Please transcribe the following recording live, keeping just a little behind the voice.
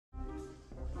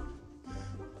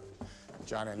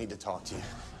Johnny, I need to talk to you.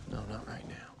 No, not right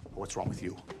now. What's wrong with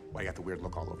you? Why you got the weird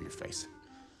look all over your face?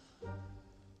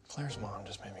 Claire's mom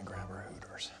just made me grab her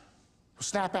Hooters. Well,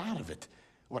 snap out of it.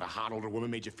 What, a hot older woman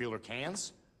made you feel her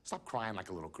cans? Stop crying like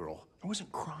a little girl. I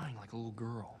wasn't crying like a little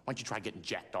girl. Why don't you try getting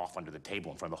jacked off under the table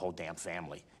in front of the whole damn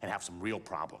family and have some real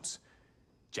problems?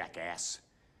 Jackass.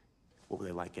 What were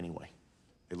they like anyway?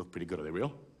 They look pretty good. Are they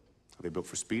real? Are they built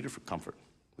for speed or for comfort?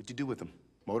 What'd you do with them?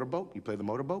 Motorboat? You play the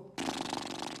motorboat?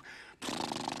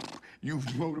 You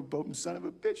motorboating son of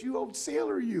a bitch. You old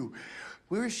sailor, you.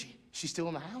 Where is she? She's still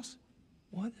in the house?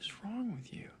 What is wrong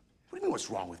with you? What do you mean, what's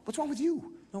wrong with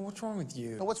you? No, what's wrong with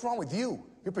you? No, what's wrong with you?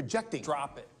 You're projecting.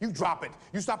 Drop it. You drop it.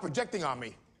 You stop projecting on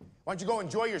me. Why don't you go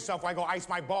enjoy yourself while I go ice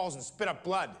my balls and spit up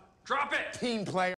blood? Drop it! Team player.